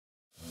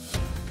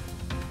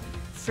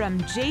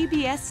From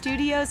JBS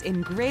Studios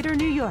in Greater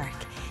New York,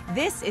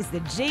 this is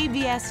the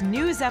JBS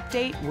News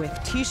Update with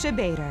Teisha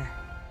Bader.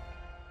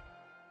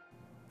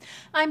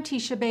 I'm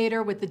Teisha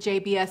Bader with the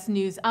JBS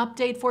News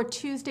Update for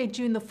Tuesday,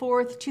 June the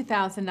 4th,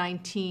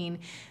 2019.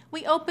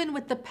 We open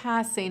with the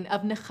passing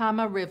of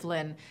Nechama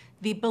Rivlin,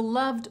 the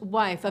beloved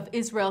wife of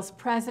Israel's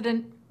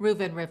President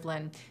Reuven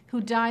Rivlin,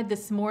 who died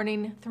this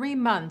morning 3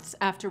 months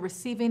after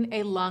receiving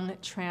a lung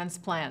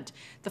transplant.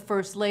 The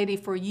First Lady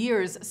for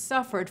years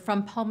suffered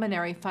from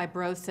pulmonary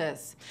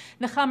fibrosis.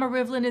 Nechama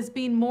Rivlin is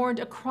being mourned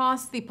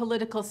across the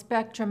political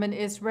spectrum in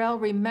Israel,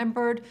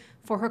 remembered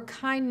for her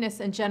kindness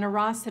and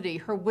generosity,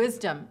 her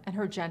wisdom, and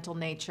her gentle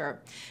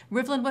nature.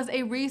 Rivlin was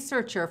a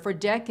researcher for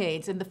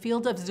decades in the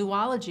field of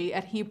zoology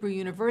at Hebrew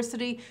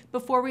University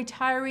before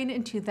retiring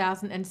in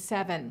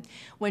 2007.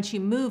 When she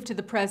moved to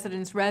the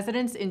president's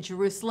residence in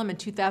Jerusalem in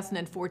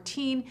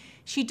 2014,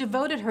 she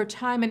devoted her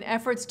time and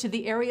efforts to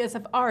the areas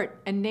of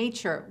art and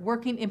nature,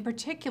 working in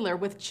particular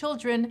with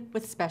children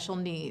with special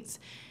needs.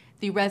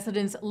 The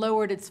residence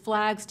lowered its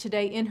flags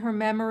today in her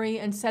memory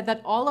and said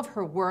that all of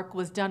her work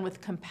was done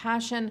with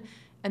compassion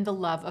and the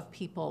love of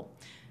people.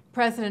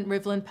 President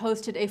Rivlin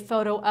posted a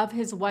photo of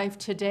his wife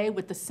today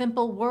with the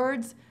simple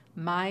words,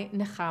 "My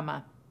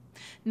Nechama."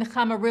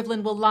 Nechama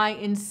Rivlin will lie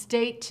in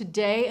state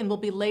today and will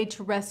be laid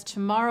to rest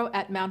tomorrow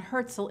at Mount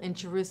Herzl in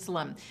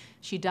Jerusalem.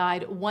 She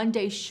died 1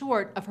 day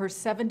short of her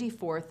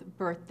 74th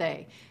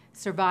birthday,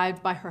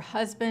 survived by her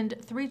husband,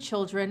 3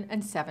 children,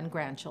 and 7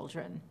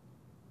 grandchildren.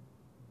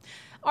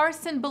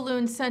 Arson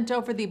balloons sent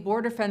over the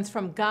border fence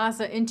from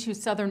Gaza into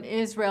southern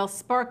Israel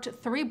sparked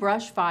 3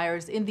 brush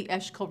fires in the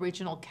Eshkol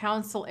Regional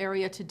Council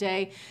area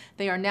today.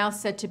 They are now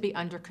said to be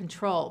under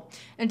control.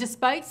 And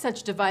despite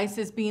such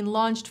devices being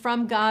launched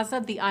from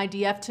Gaza, the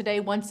IDF today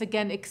once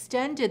again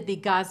extended the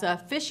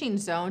Gaza fishing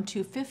zone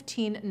to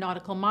 15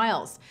 nautical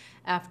miles,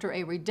 after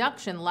a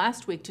reduction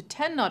last week to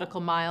 10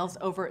 nautical miles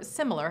over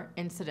similar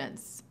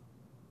incidents.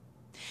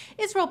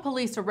 Israel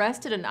police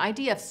arrested an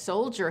IDF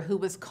soldier who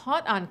was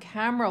caught on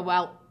camera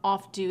while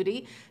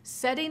off-duty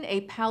setting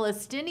a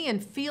Palestinian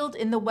field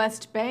in the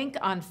West Bank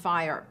on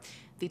fire.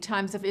 The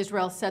Times of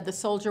Israel said the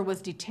soldier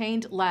was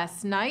detained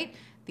last night.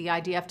 The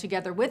IDF,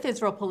 together with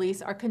Israel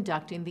police, are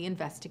conducting the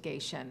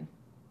investigation.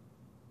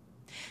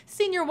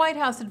 Senior White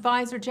House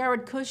advisor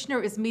Jared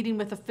Kushner is meeting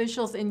with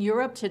officials in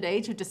Europe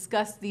today to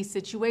discuss the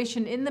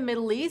situation in the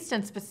Middle East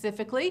and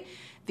specifically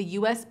the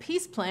U.S.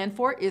 peace plan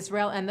for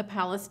Israel and the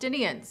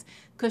Palestinians.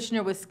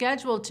 Kushner was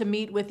scheduled to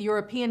meet with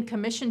European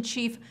Commission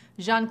Chief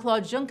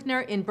Jean-Claude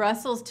Juncker in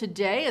Brussels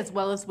today, as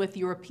well as with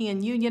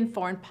European Union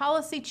Foreign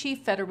Policy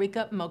Chief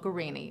Federica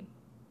Mogherini.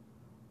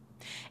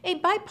 A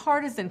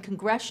bipartisan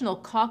congressional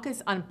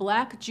caucus on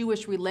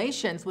Black-Jewish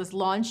relations was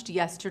launched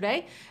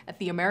yesterday at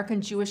the American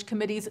Jewish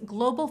Committee's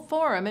Global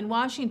Forum in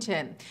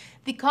Washington.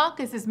 The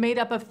caucus is made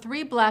up of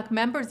 3 Black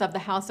members of the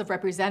House of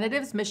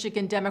Representatives,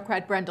 Michigan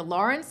Democrat Brenda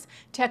Lawrence,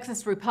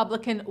 Texas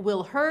Republican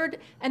Will Hurd,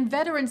 and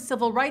veteran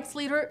civil rights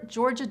leader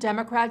Georgia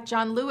Democrat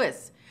John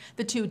Lewis.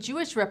 The 2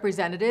 Jewish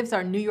representatives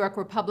are New York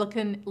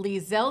Republican Lee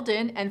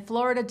Zeldin and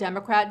Florida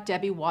Democrat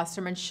Debbie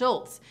Wasserman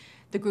Schultz.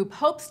 The group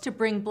hopes to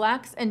bring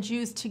Blacks and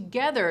Jews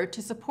together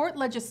to support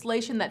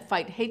legislation that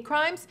fight hate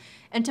crimes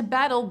and to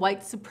battle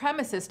white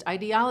supremacist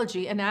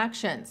ideology and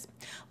actions.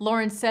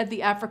 Lawrence said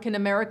the African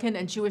American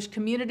and Jewish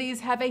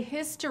communities have a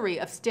history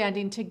of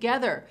standing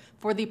together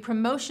for the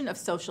promotion of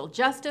social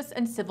justice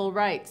and civil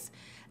rights.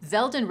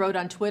 Zeldin wrote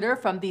on Twitter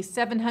from the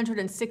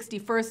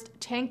 761st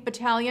Tank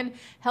Battalion,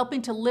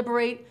 helping to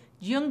liberate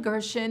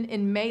Junggerschen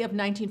in May of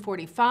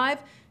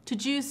 1945, to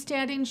Jews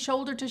standing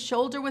shoulder to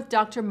shoulder with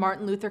Dr.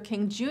 Martin Luther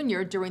King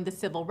Jr. during the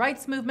Civil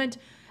Rights Movement.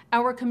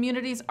 Our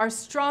communities are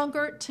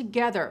stronger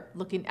together,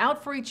 looking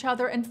out for each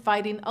other and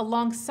fighting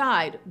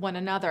alongside one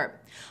another.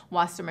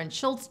 Wasserman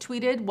Schultz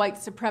tweeted, "White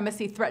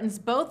supremacy threatens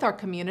both our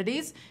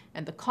communities,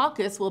 and the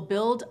caucus will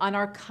build on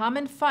our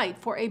common fight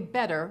for a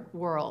better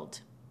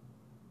world."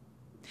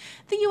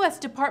 The U.S.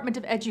 Department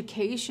of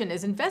Education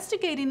is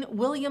investigating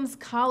Williams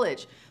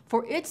College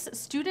for its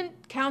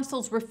student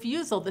council's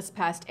refusal this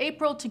past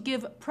April to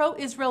give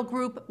pro-Israel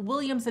group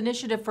Williams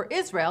Initiative for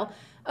Israel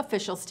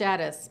official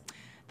status.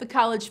 The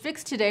College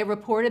Fix today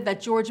reported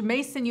that George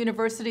Mason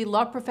University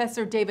law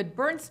professor David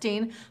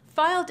Bernstein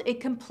filed a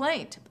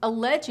complaint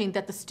alleging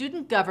that the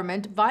student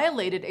government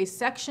violated a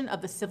section of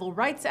the Civil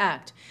Rights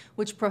Act,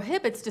 which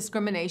prohibits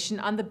discrimination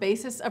on the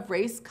basis of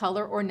race,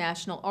 color, or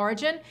national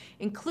origin,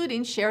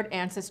 including shared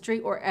ancestry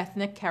or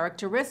ethnic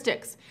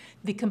characteristics.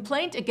 The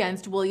complaint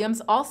against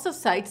Williams also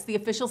cites the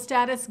official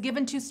status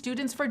given to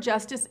Students for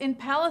Justice in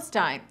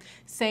Palestine,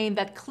 saying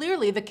that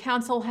clearly the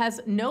council has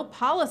no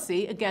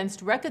policy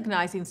against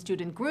recognizing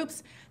student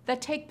groups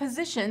that take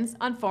positions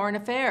on foreign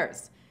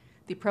affairs.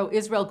 The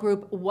pro-Israel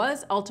group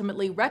was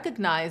ultimately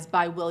recognized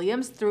by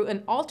Williams through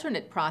an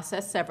alternate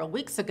process several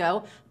weeks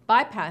ago,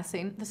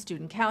 bypassing the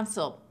Student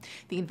Council.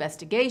 The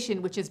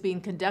investigation, which is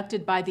being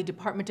conducted by the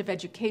Department of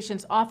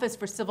Education's Office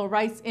for Civil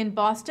Rights in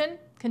Boston,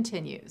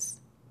 continues.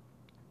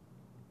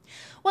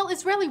 Well,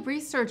 Israeli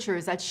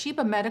researchers at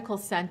Sheba Medical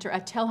Center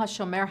at Tel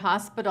HaShomer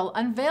Hospital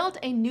unveiled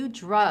a new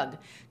drug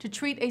to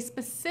treat a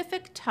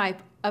specific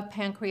type of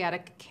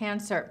pancreatic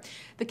cancer.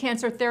 The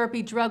cancer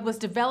therapy drug was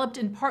developed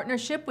in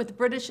partnership with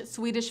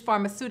British-Swedish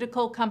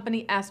pharmaceutical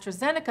company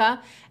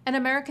AstraZeneca and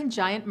American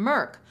giant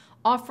Merck,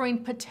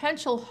 offering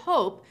potential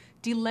hope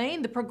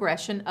delaying the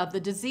progression of the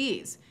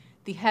disease.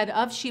 The head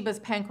of Sheba's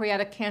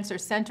Pancreatic Cancer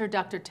Center,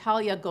 Dr.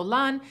 Talia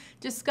Golan,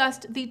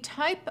 discussed the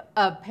type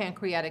of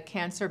pancreatic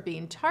cancer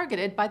being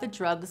targeted by the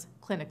drug's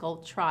clinical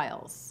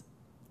trials.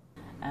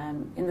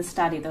 In the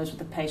study, those were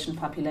the patient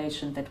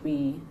population that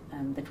we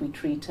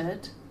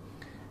treated.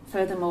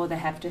 Furthermore, they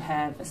have to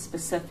have a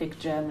specific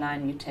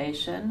germline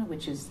mutation,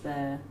 which is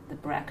the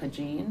BRCA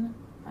gene,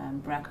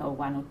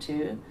 BRCA1 or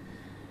 2.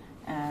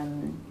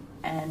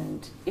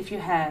 And if you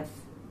have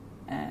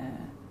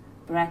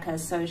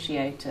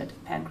BRCA-associated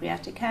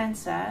pancreatic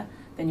cancer,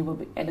 then you will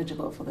be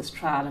eligible for this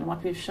trial. And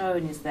what we've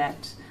shown is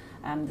that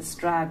this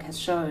drug has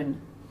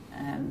shown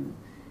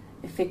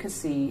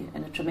efficacy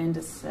and a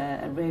tremendous,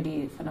 a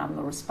really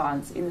phenomenal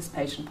response in this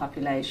patient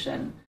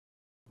population.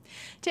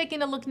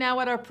 Taking a look now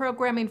at our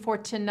programming for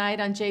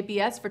tonight on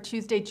JBS for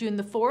Tuesday, June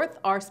the 4th,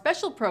 our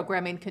special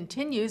programming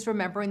continues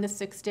remembering the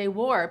Six-Day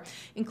War,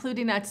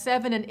 including at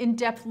 7 an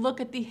in-depth look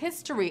at the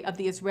history of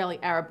the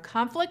Israeli-Arab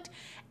conflict.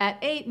 At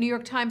 8, New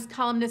York Times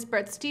columnist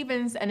Bret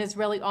Stephens and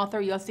Israeli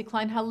author Yossi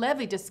Klein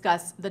Halevi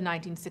discuss the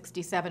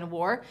 1967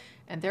 war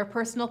and their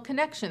personal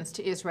connections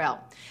to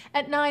Israel.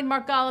 At 9,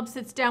 Mark Golub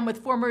sits down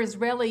with former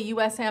Israeli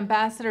U.S.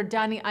 Ambassador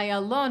Dani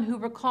Ayalon, who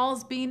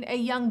recalls being a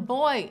young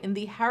boy in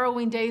the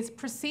harrowing days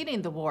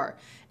preceding the war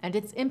and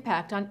its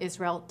impact on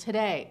Israel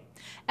today.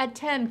 At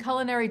 10,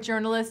 culinary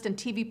journalist and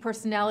TV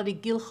personality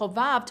Gil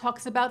Chovav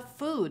talks about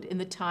food in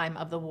the time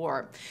of the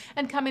war.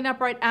 And coming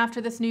up right after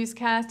this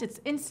newscast,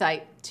 it's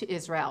Insight to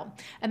Israel.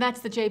 And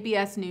that's the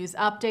JBS News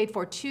Update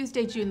for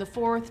Tuesday, June the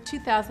 4th,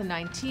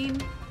 2019.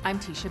 I'm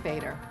Teisha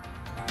Bader.